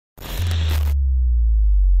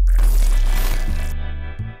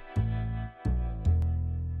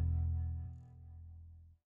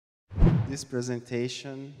this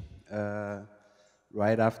presentation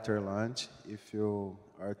right after lunch. If you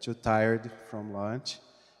are too tired from lunch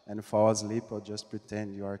and fall asleep, I'll just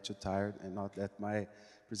pretend you are too tired and not that my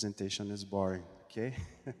presentation is boring, okay?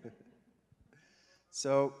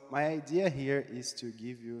 So my idea here is to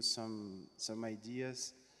give you some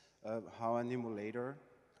ideas of how an emulator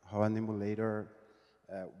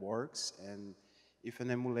works, and if an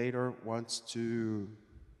emulator wants to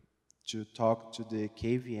talk to the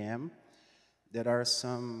KVM, there are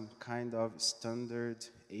some kind of standard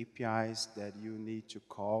APIs that you need to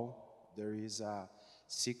call. There is a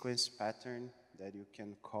sequence pattern that you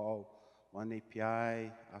can call one API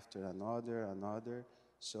after another.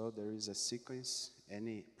 So there is a sequence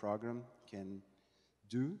any program can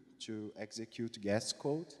do to execute guest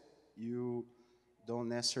code. You don't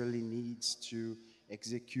necessarily need to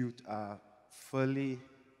execute a fully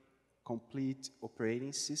complete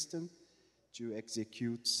operating system to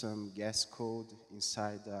execute some guest code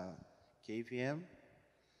inside the KVM.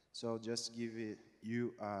 So I'll just give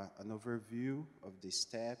you an overview of the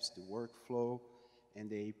steps, the workflow, and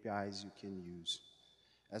the APIs you can use.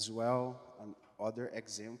 As well, other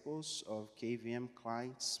examples of KVM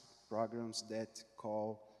clients, programs that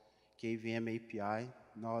call KVM API,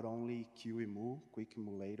 not only QEMU, Quick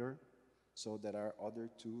Emulator, so there are other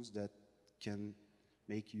tools that can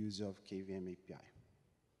make use of KVM API.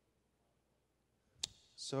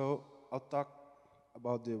 So I'll talk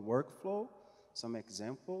about the workflow, some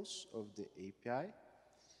examples of the API,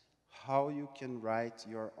 how you can write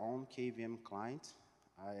your own KVM client.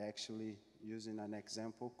 I actually using an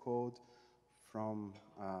example code from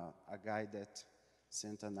a guy that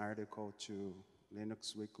sent an article to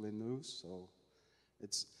Linux Weekly News, so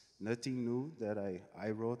it's nothing new that I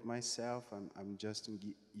wrote myself. I'm just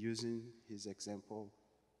using his example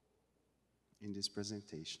in this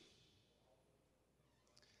presentation.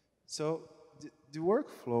 So the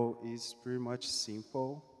workflow is pretty much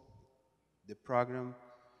simple. The program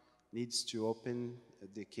needs to open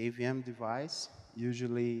the KVM device.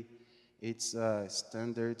 Usually it's a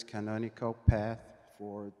standard canonical path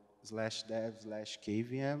for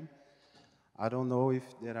 /dev/KVM. I don't know if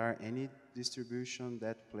there are any distribution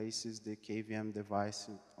that places the KVM device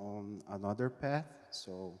on another path.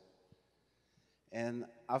 So, and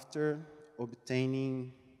after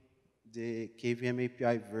obtaining the KVM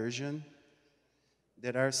API version,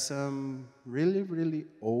 there are some really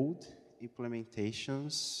old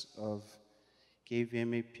implementations of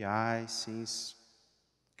KVM API since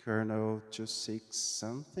kernel 2.6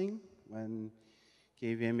 something, when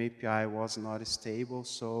KVM API was not stable,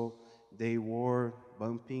 so they were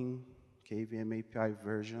bumping KVM API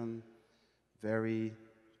version very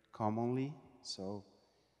commonly. So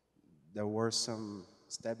there were some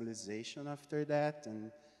stabilization after that,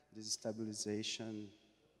 and this stabilization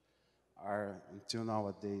are until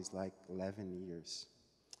nowadays like 11 years.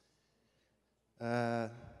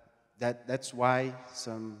 That's why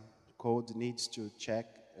some code needs to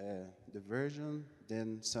check the version,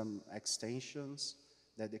 then some extensions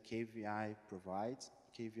that the KVM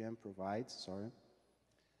provides, sorry.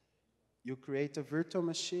 You create a virtual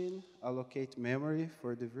machine, allocate memory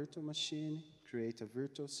for the virtual machine, create a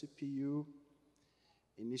virtual CPU,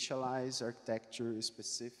 initialize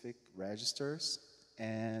architecture-specific registers,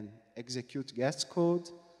 and execute guest code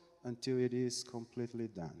until it is completely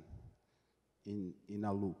done in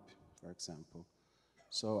a loop, for example.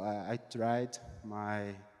 So I tried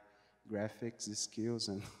my graphics skills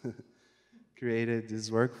and created this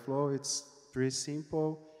workflow. It's pretty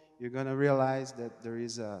simple. You're going to realize that there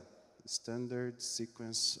is a standard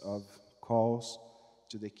sequence of calls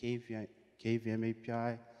to the KVM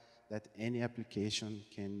API that any application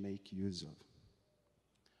can make use of.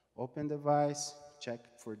 Open device, check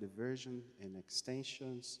for the version and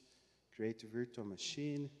extensions, create a virtual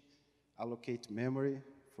machine, allocate memory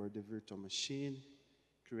for the virtual machine,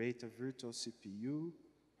 create a virtual CPU,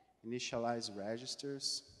 initialize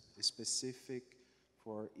registers specific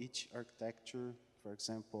for each architecture. For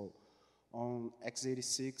example, on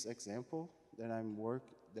x86 example that I'm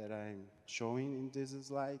showing in these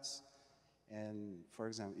slides, and for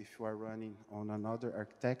example, if you are running on another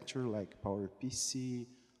architecture like PowerPC,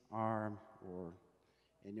 ARM, or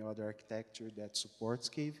any other architecture that supports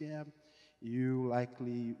KVM, you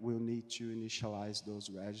likely will need to initialize those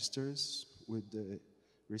registers with the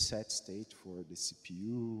reset state for the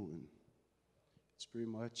CPU, and it's pretty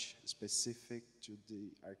much specific to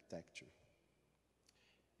the architecture.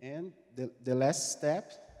 And the last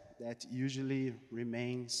step that usually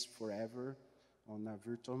remains forever on a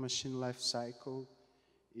virtual machine lifecycle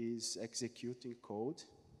is executing code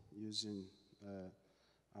using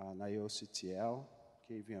an IOCTL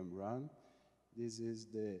KVM run. This is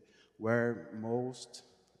where most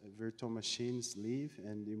virtual machines live,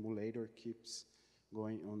 and the emulator keeps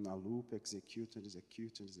going on a loop, executing,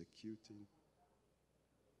 executing, executing.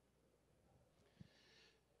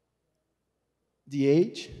 The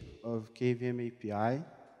age of KVM API,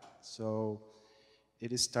 so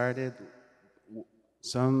it started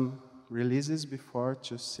some releases before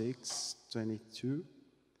 2.6.22,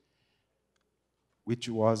 which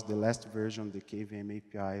was the last version the KVM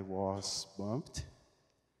API was bumped.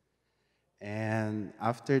 And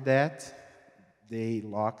after that, they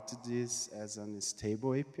locked this as an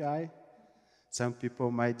stable API. Some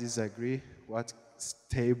people might disagree what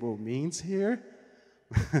stable means here,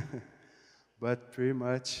 but pretty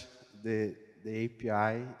much the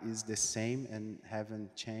API is the same and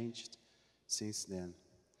haven't changed since then.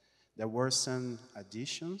 There were some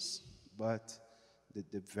additions, but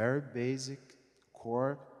the very basic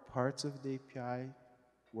core parts of the API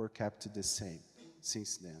were kept the same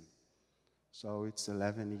since then. So it's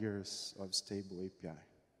 11 years of stable API.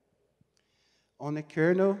 On the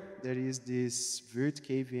kernel, there is this virt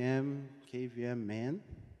KVM man,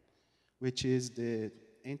 which is the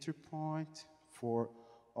entry point for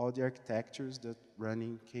all the architectures that run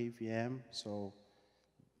in KVM. So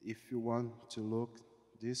if you want to look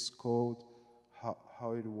this code,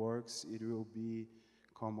 how it works, it will be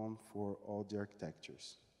common for all the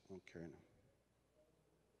architectures on kernel.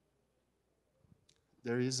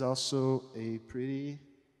 There is also a pretty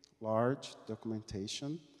large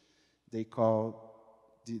documentation they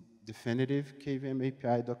call the definitive KVM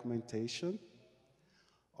API documentation.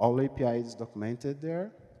 All API is documented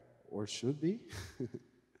there, or should be.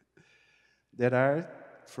 There are,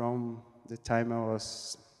 from the time I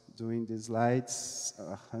was doing the slides,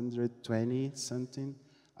 120 something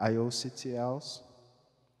IOCTLs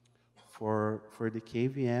for the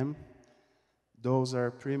KVM. Those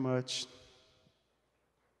are pretty much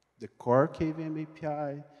the core KVM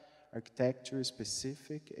API,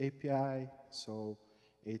 architecture-specific API, so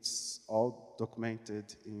it's all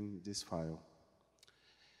documented in this file.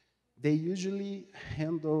 They usually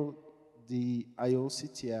handle the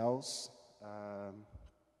IOCTLs.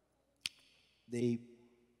 They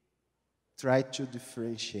try to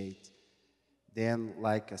differentiate them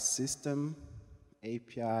like a system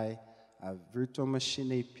API, a virtual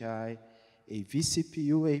machine API, a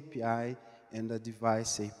vCPU API, and a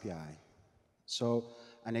device API. So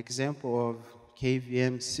an example of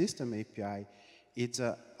KVM system API, it's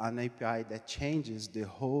an API that changes the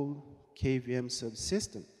whole KVM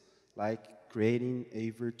subsystem, like creating a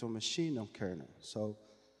virtual machine on kernel. So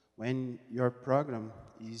when your program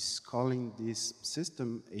is calling this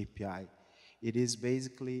system API, it is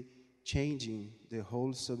basically changing the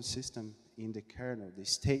whole subsystem in the kernel, the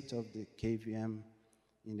state of the KVM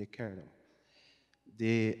in the kernel.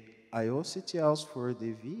 The IOCTLs for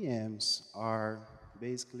the VMs are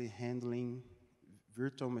basically handling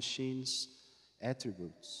virtual machines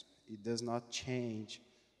attributes. It does not change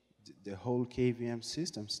the whole KVM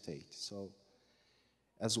system state. So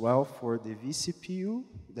as well for the vCPU,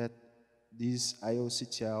 that these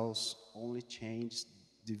IOCTLs only change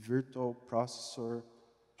the virtual processor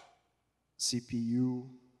CPU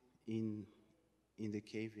in the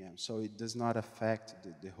KVM. So it does not affect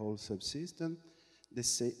the whole subsystem. The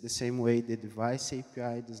same way the device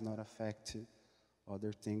API does not affect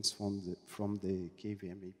other things from the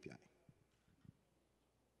KVM API.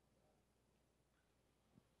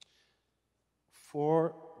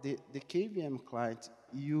 For the KVM client,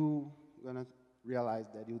 you're gonna realize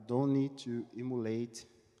that you don't need to emulate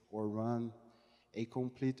or run a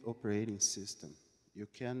complete operating system. You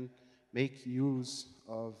can make use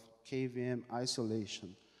of KVM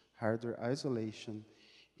isolation, hardware isolation,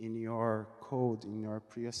 in your code, in your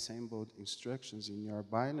pre-assembled instructions, in your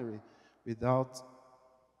binary, without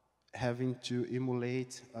having to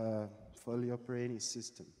emulate a fully operating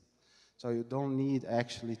system. So you don't need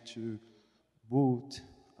actually to boot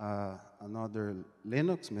another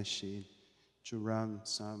Linux machine to run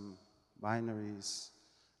some binaries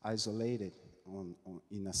isolated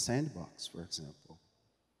in a sandbox, for example.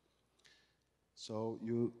 So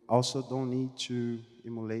you also don't need to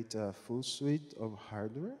emulate a full suite of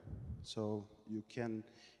hardware. So you can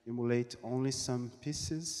emulate only some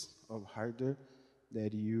pieces of hardware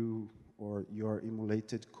that you or your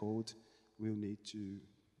emulated code will need to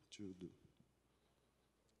do.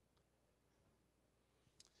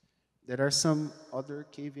 There are some other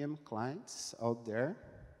KVM clients out there.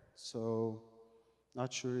 So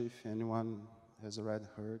not sure if anyone has already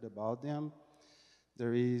heard about them.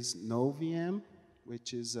 There is NoVM,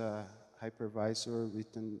 which is a hypervisor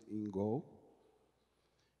written in Go.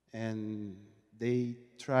 And they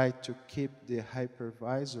try to keep the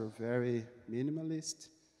hypervisor very minimalist,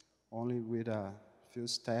 only with a few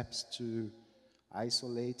steps to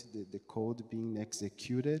isolate the code being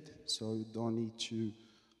executed, so you don't need to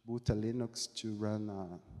boot a Linux to run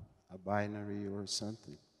a binary or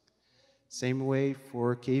something. Same way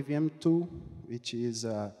for KVM2, which is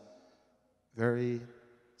a very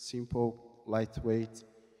simple, lightweight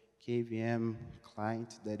KVM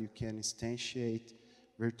client that you can instantiate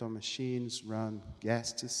virtual machines, run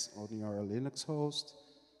guests on your Linux host.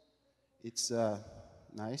 It's a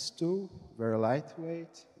nice tool, very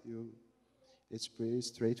lightweight. It's pretty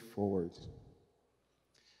straightforward.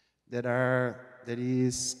 There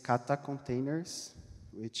is kata containers,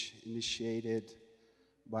 which initiated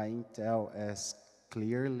by Intel as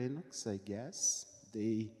clear Linux, I guess.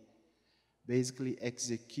 They basically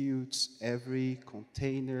executes every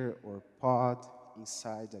container or pod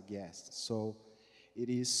inside a guest. So it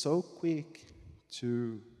is so quick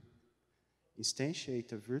to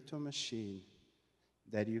instantiate a virtual machine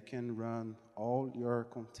that you can run all your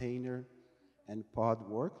container and pod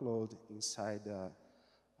workload inside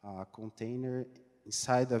a container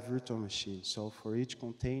inside a virtual machine. So for each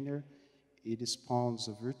container, it spawns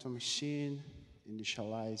a virtual machine,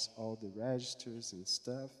 initialize all the registers and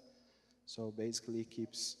stuff. So basically it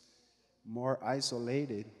keeps more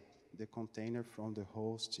isolated the container from the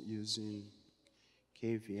host using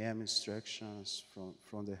KVM instructions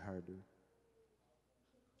from the hardware.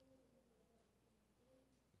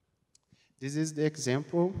 This is the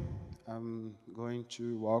example I'm going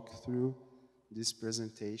to walk through this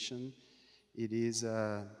presentation. It is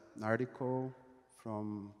an article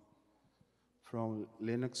from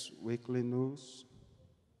Linux Weekly News.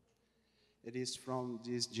 It is from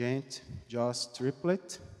this giant JAWS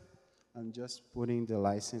triplet. I'm just putting the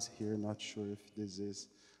license here, not sure if this is,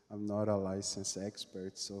 I'm not a license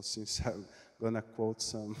expert, so since I'm gonna quote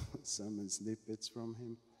some snippets from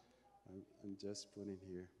him, I'm just putting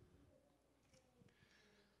here.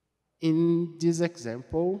 In this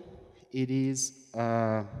example, it is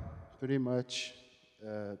pretty much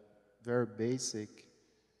very basic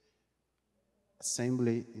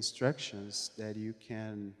assembly instructions that you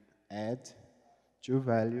can add two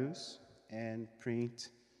values and print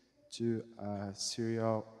to a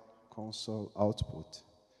serial console output.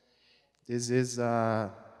 This is a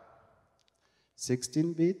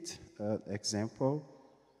 16-bit example.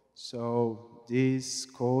 So this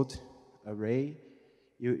code array,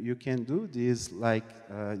 you can do this like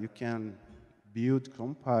you can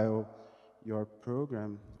compile your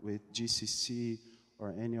program with GCC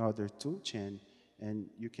or any other toolchain, and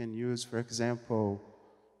you can use, for example,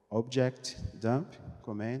 object dump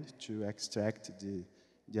command to extract the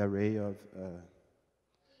array of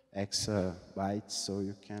bytes, so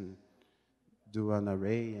you can do an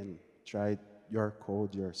array and try your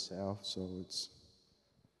code yourself. So it's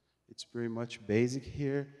pretty much basic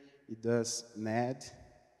here. It does an add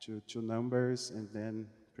to two numbers and then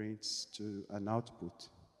prints to an output,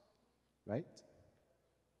 right?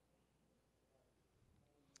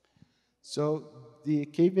 So the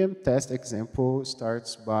KVM test example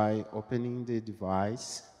starts by opening the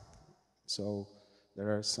device. So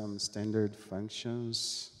there are some standard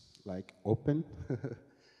functions like open.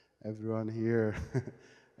 Everyone here,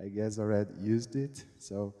 I guess, already used it.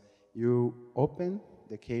 So you open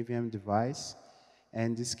the KVM device,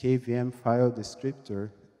 and this KVM file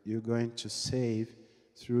descriptor you're going to save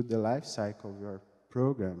through the lifecycle of your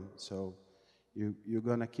program. So you're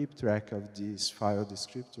going to keep track of this file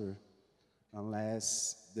descriptor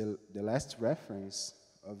unless the last reference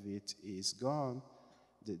of it is gone.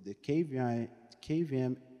 The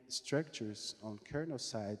KVM structures on kernel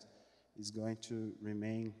side is going to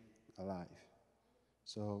remain alive.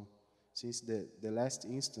 So since the last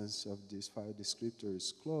instance of this file descriptor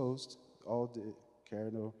is closed, all the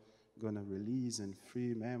kernel gonna release and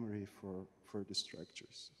free memory for the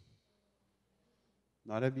structures.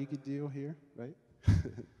 Not a big deal here, right?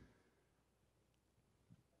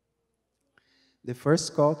 The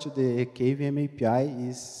first call to the KVM API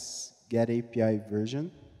is get API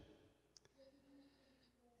version.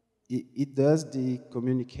 It does the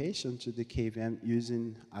communication to the KVM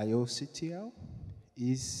using IOCTL.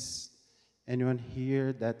 Is anyone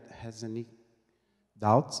here that has any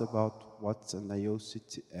doubts about what an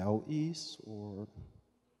IOCTL is? Or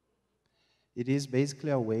it is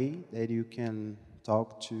basically a way that you can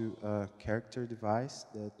talk to a character device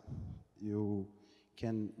that you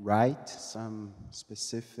can write some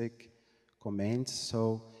specific commands.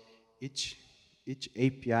 So each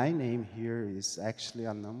API name here is actually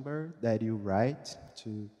a number that you write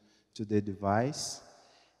to the device,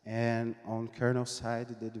 And on kernel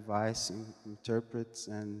side, the device interprets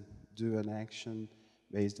and do an action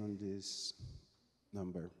based on this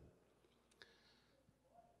number.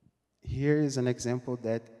 Here is an example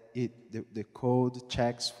that the code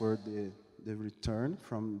checks for the return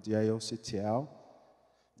from the IOCTL.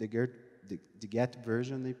 The get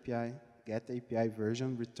version API, get API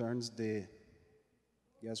version returns the,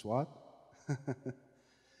 guess what?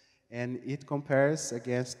 And it compares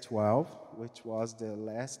against 12, which was the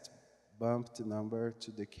last bumped number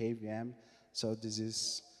to the KVM. So this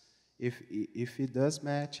is, if it does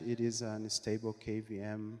match, it is an stable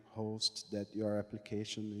KVM host that your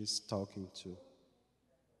application is talking to.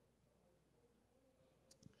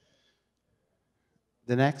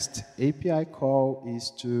 The next API call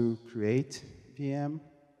is to create VM,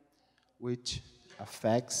 which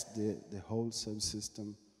affects the whole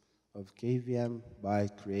subsystem of KVM by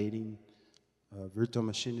creating virtual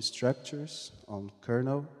machine structures on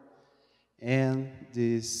kernel. And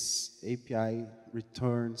this API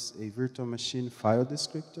returns a virtual machine file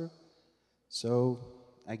descriptor. So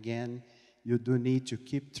again, you do need to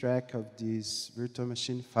keep track of this virtual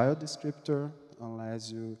machine file descriptor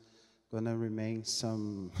unless you're going to remain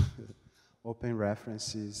some open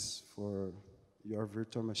references for your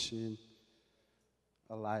virtual machine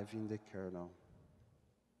alive in the kernel.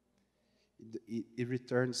 It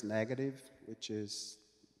returns negative, which is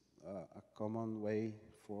a common way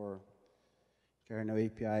for kernel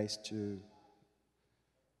APIs to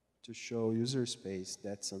show user space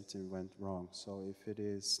that something went wrong. So if it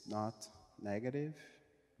is not negative,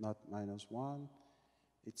 not -1,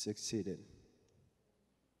 it succeeded.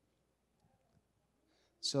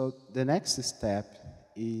 So the next step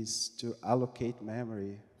is to allocate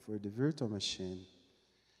memory for the virtual machine.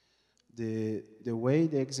 The way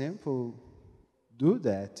the example do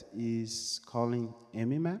that is calling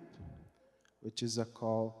mmap, which is a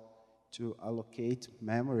call to allocate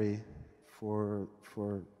memory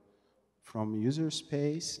from user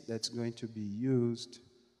space that's going to be used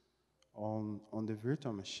on the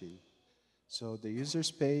virtual machine. So the user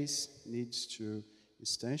space needs to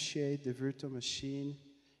instantiate the virtual machine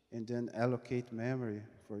and then allocate memory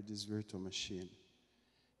for this virtual machine.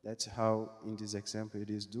 That's how, in this example, it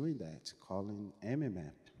is doing that, calling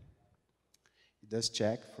mmap. It does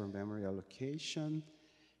check for memory allocation,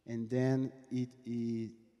 and then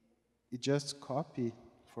it just copy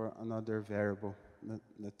for another variable.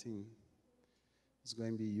 Nothing is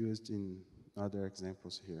going to be used in other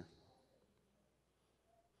examples here.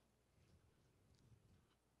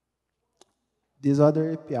 This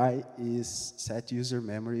other API is set user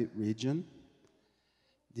memory region.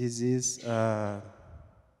 This is an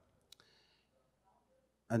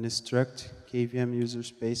struct KVM user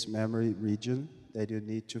space memory region that you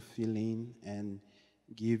need to fill in and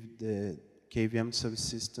give the KVM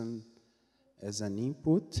subsystem as an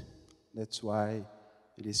input. That's why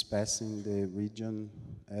it is passing the region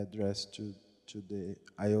address to the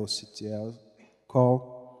IOCTL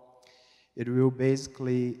call. It will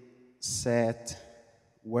basically set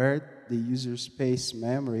where the user space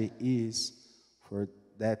memory is for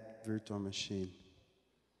that virtual machine.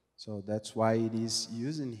 So that's why it is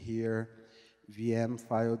using here VM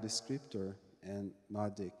file descriptor and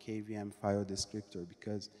not the KVM file descriptor,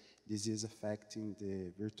 because this is affecting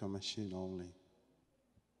the virtual machine only.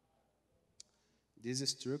 This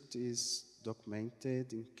struct is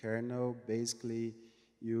documented in kernel. Basically,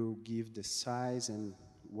 you give the size and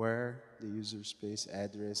where the user space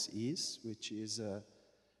address is, which is a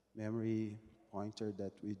memory pointer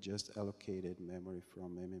that we just allocated memory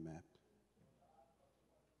from mmap.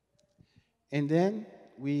 And then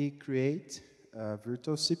we create a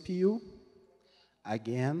virtual CPU.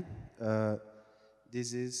 Again,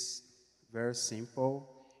 this is very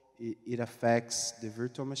simple. It affects the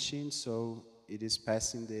virtual machine, so it is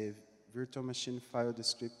passing the virtual machine file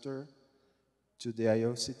descriptor to the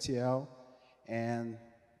IOCTL, and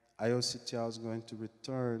IOCTL is going to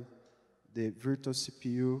return the virtual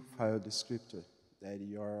CPU file descriptor that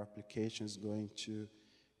your application is going to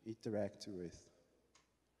interact with.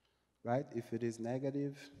 Right? If it is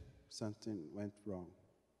negative, something went wrong.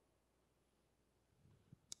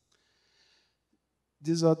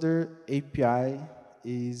 This other API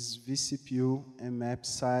is vCPU and map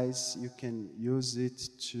size. You can use it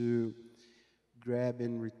to grab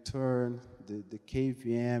and return the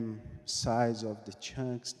KVM size of the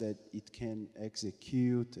chunks that it can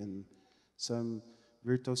execute, and some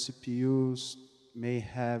virtual CPUs may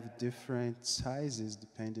have different sizes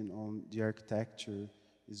depending on the architecture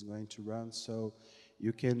is going to run. So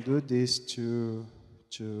you can do this to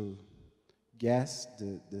guess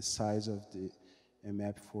the size of the a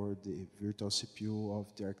map for the virtual CPU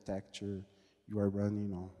of the architecture you are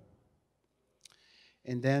running on.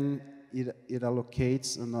 And then it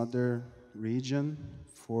allocates another region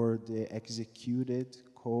for the executed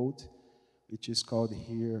code, which is called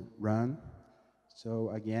here run. So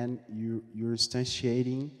again, you're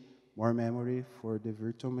instantiating more memory for the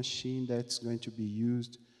virtual machine that's going to be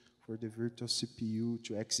used for the virtual CPU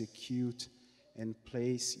to execute and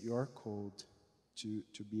place your code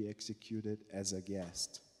to be executed as a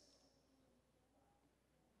guest.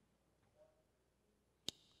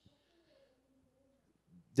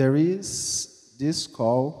 There is this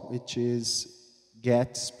call, which is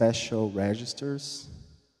get special registers.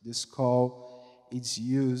 This call is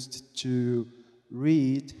used to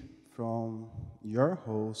read from your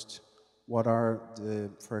host what are the,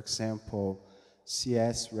 for example,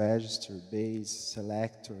 CS register, base,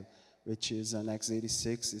 selector, which is an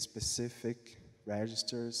x86 specific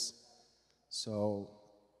registers. So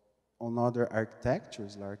on other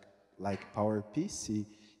architectures like PowerPC,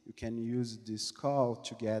 you can use this call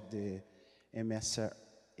to get the MSR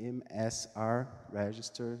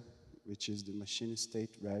register, which is the machine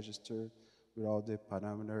state register with all the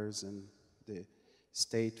parameters and the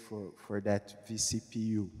state for that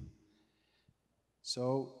vCPU.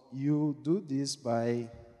 So you do this by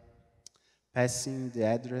passing the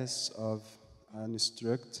address of an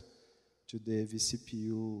struct to the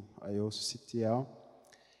vCPU IOCTL,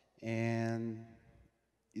 and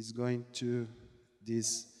is going to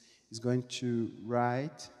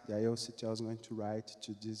write, the IOCTL is going to write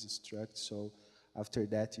to this struct, so after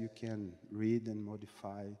that you can read and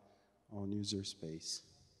modify on user space.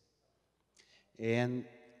 And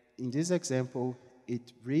in this example,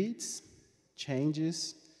 it reads,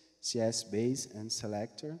 changes CS base and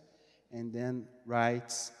selector, and then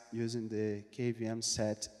writes using the KVM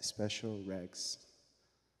set special regs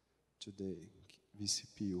to the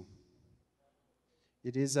vCPU.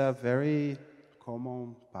 It is a very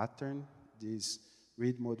common pattern, this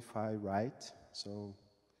read, modify, write, so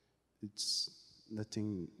it's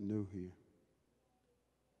nothing new here.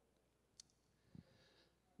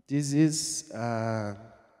 This is an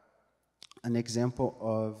example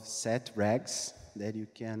of set regs that you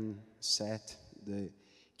can set the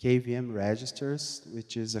KVM registers,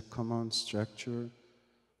 which is a common structure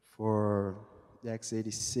for the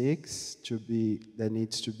x86 that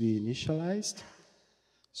needs to be initialized.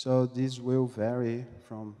 So this will vary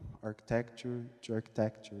from architecture to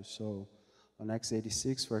architecture. So on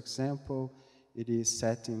x86, for example, it is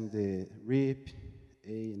setting the RIP,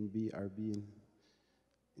 A and B, RB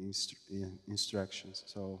instructions.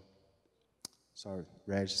 So, sorry,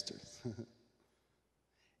 registers.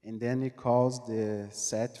 And then it calls the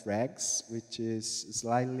set regs, which is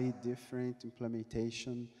slightly different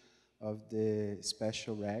implementation of the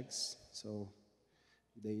special regs. So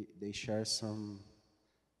they share some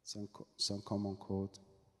common code.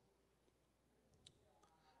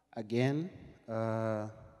 Again,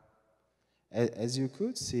 as you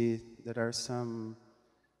could see, there are some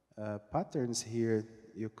patterns here.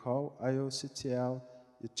 You call IOCTL,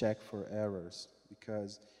 you check for errors,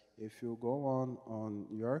 because if you go on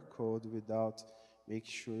your code without make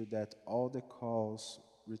sure that all the calls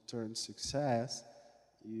return success,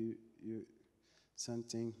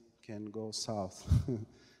 something can go south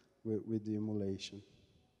with the emulation.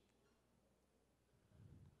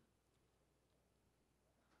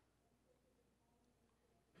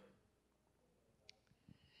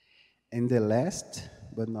 And the last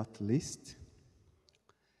but not least,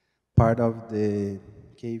 part of the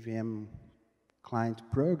KVM client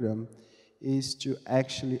program is to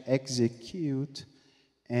actually execute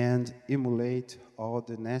and emulate all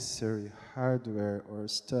the necessary hardware or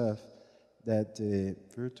stuff that the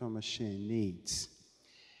virtual machine needs.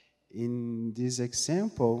 In this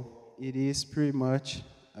example, it is pretty much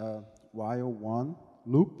a while one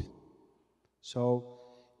loop. So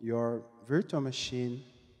your virtual machine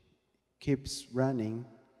keeps running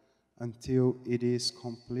until it is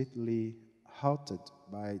completely halted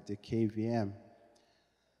by the KVM.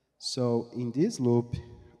 So in this loop,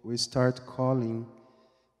 we start calling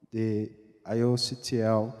the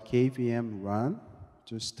IOCTL KVM run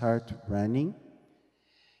to start running.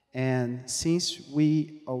 And since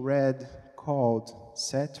we already called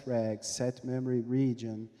set reg, set memory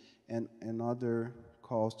region, and other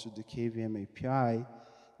calls to the KVM API,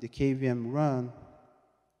 the KVM run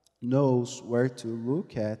knows where to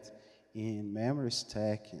look at in memory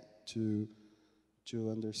stack to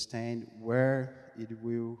understand where it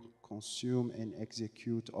will consume and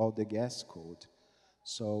execute all the guest code.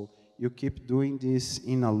 So you keep doing this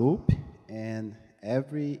in a loop, and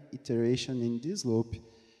every iteration in this loop,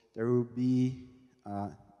 there will be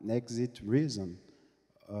an exit reason,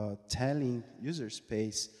 telling user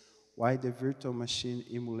space why the virtual machine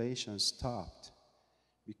emulation stopped.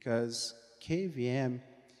 Because KVM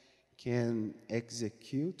can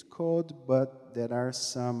execute code, but there are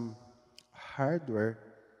some hardware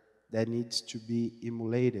that needs to be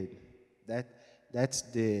emulated. That's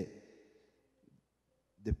the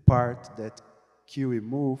part that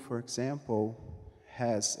QEMU, for example,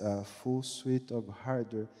 has a full suite of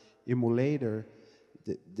hardware emulator.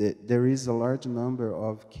 There is a large number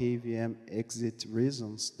of KVM exit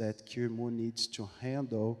reasons that QEMU needs to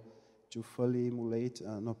handle to fully emulate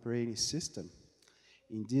an operating system.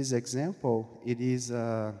 In this example,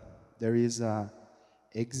 there is a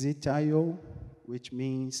exit I/O, which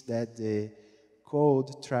means that the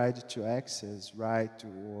code tried to access, write,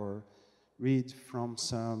 or read from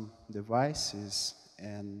some devices,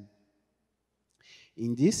 and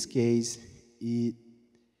in this case, it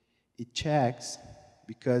checks,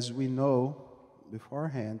 because we know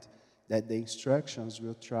beforehand that the instructions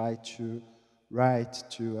will try to write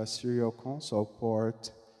to a serial console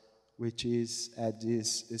port, which is at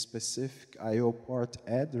this specific I/O port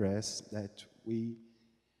address that we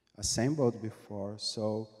assembled before.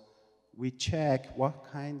 So we check what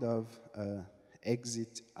kind of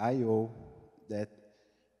exit I/O that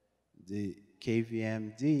the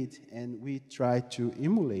KVM did, and we try to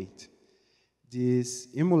emulate. This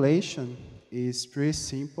emulation is pretty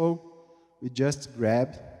simple. We just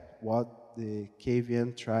grab what the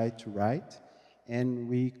KVM tried to write, and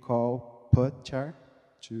we call putchar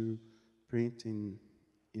to print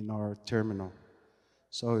in our terminal.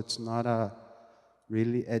 So it's not a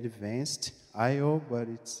really advanced I/O, but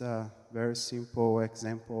it's a very simple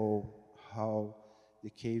example how the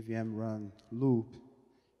KVM run loop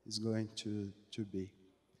is going to be.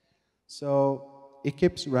 So it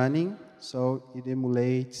keeps running, so it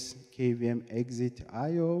emulates KVM exit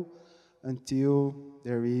I/O until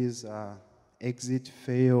there is a exit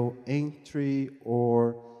fail entry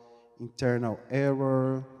or internal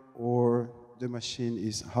error, or the machine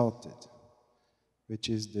is halted, which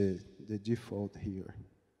is the default here.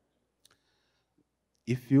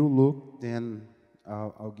 If you look, then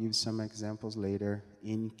I'll give some examples later.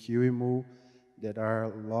 In QEMU, there are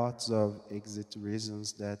lots of exit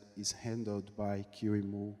reasons that is handled by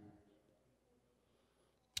QEMU.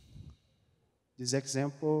 This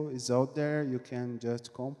example is out there. You can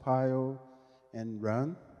just compile and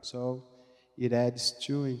run. So it adds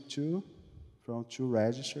 2 and 2 from 2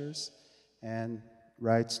 registers and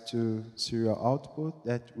writes to serial output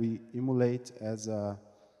that we emulate as a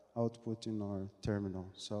output in our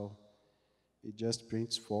terminal. So it just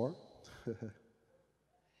prints 4.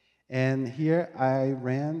 And here I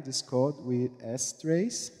ran this code with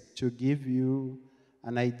strace to give you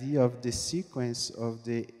an idea of the sequence of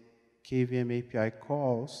the KVM API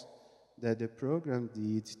calls that the program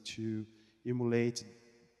did to emulate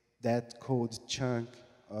that code chunk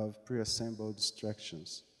of pre-assembled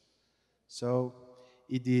instructions. So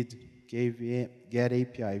it did KVM get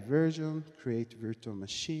API version, create virtual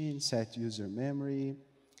machine, set user memory,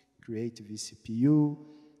 create vCPU,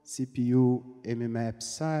 CPU mmap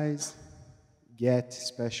size, get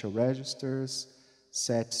special registers,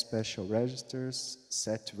 set special registers,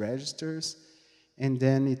 set registers, and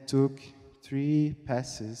then it took 3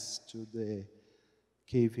 passes to the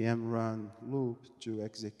KVM run loop to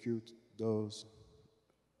execute those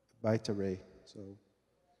byte array. So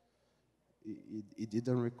it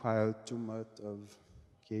didn't require too much of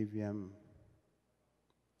KVM.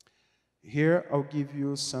 Here I'll give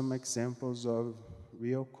you some examples of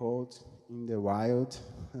real code in the wild,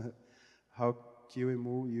 how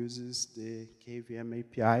QEMU uses the KVM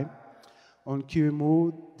API. On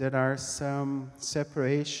QEMU, there are some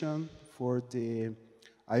separation for the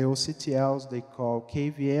IOCTLs. They call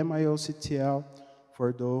KVM IOCTL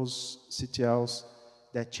for those CTLs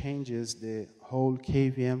that changes the whole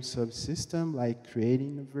KVM subsystem, like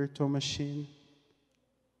creating a virtual machine.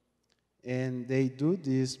 And they do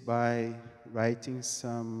this by writing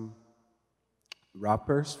some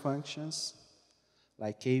wrappers functions,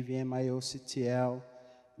 like KVM IOCTL,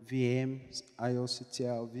 VM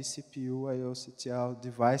IOCTL, vCPU IOCTL,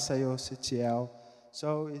 device IOCTL.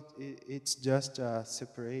 So it's just a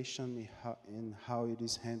separation in how it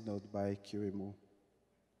is handled by QEMU.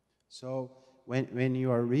 So when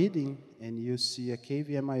you are reading and you see a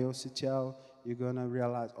KVM IOCTL, you're going to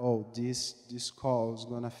realize, oh, this call is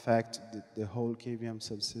going to affect the whole KVM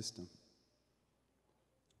subsystem.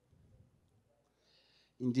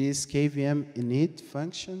 In this KVM init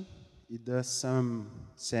function, it does some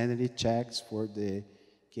sanity checks for the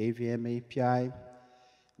KVM API.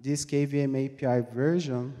 This KVM API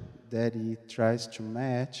version that it tries to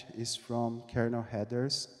match is from kernel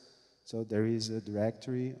headers. So there is a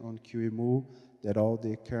directory on QEMU that all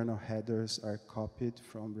the kernel headers are copied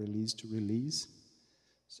from release to release.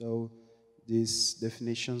 So these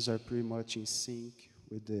definitions are pretty much in sync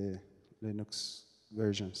with the Linux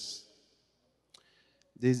versions.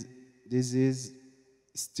 This is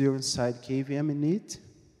still inside KVM init,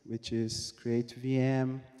 which is create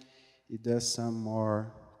VM. It does some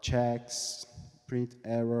more checks, print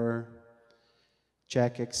error,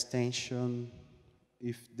 check extension,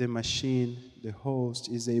 if the machine, the host,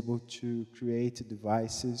 is able to create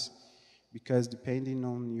devices, because depending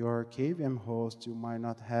on your KVM host, you might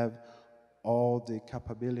not have all the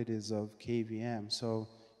capabilities of KVM, so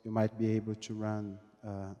you might be able to run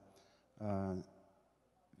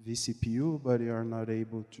vCPU, but you are not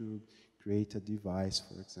able to create a device,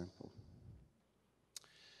 for example.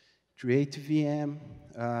 Create VM,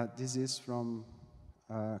 this is from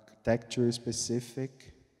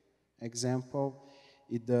architecture-specific example.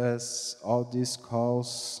 It does all these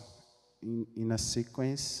calls in a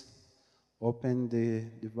sequence. Open the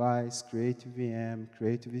device, create VM,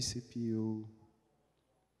 create vCPU.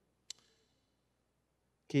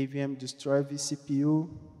 KVM destroy vCPU.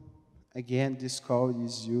 Again, this call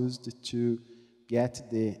is used to get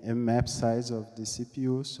the mmap size of the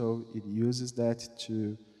CPU, so it uses that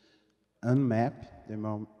to unmap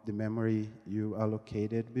the memory you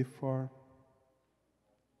allocated before.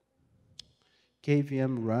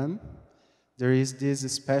 KVM run. There is this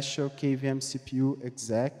special KVM CPU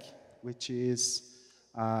exec, which is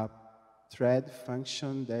a thread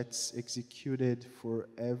function that's executed for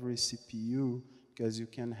every CPU, because you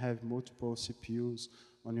can have multiple CPUs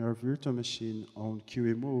on your virtual machine on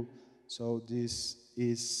QEMU. So this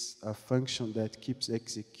is a function that keeps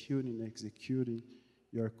executing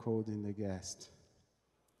your code in the guest.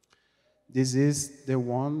 This is the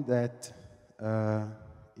one that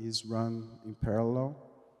is run in parallel.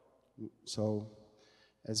 So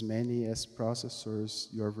as many as processors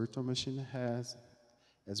your virtual machine has,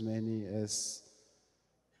 as many as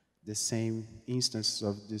the same instance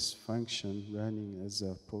of this function running as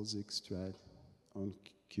a POSIX thread on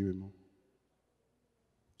QEMU.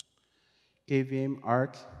 KVM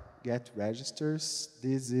arc get registers.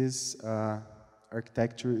 This is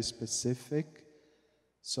architecture specific.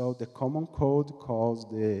 So the common code calls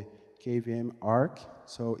the KVM arc.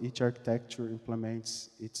 So each architecture implements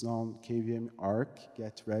its own KVM arc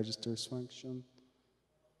get registers function.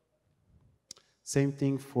 Same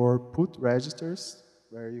thing for put registers,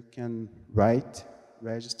 where you can write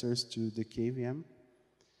registers to the KVM.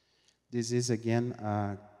 This is again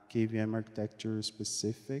KVM architecture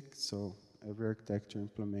specific, so every architecture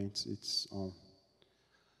implements its own.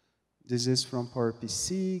 This is from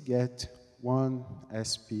PowerPC, get one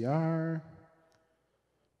SPR,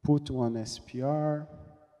 put one SPR.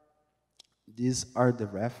 These are the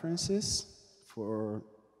references for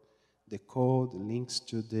the code, links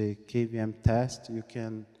to the KVM test. You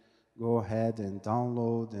can go ahead and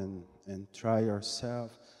download and try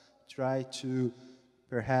yourself. Try to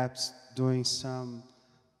perhaps doing some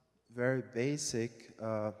very basic,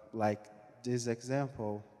 like this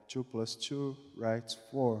example, 2 + 2 writes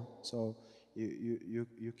 4. So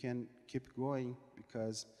you can keep going,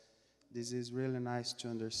 because this is really nice to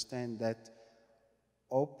understand that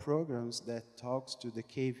all programs that talks to the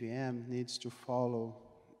KVM needs to follow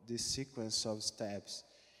this sequence of steps.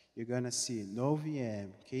 You're gonna see no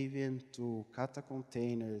VM, KVM2, kata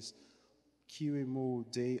containers,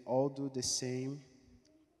 QEMU, they all do the same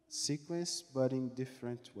sequence, but in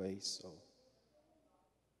different ways. So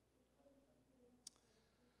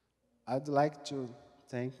I'd like to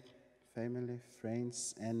thank family,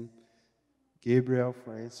 friends, and Gabriel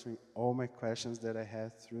for answering all my questions that I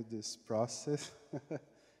had through this process.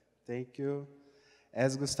 Thank you.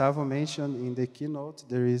 As Gustavo mentioned in the keynote,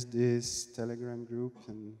 there is this Telegram group,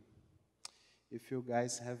 and if you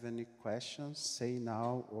guys have any questions, say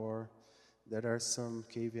now, or there are some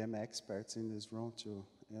KVM experts in this room to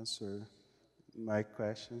answer my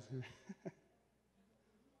questions.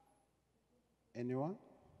 Anyone?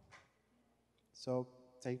 So,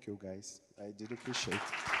 thank you guys. I did appreciate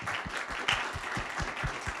it.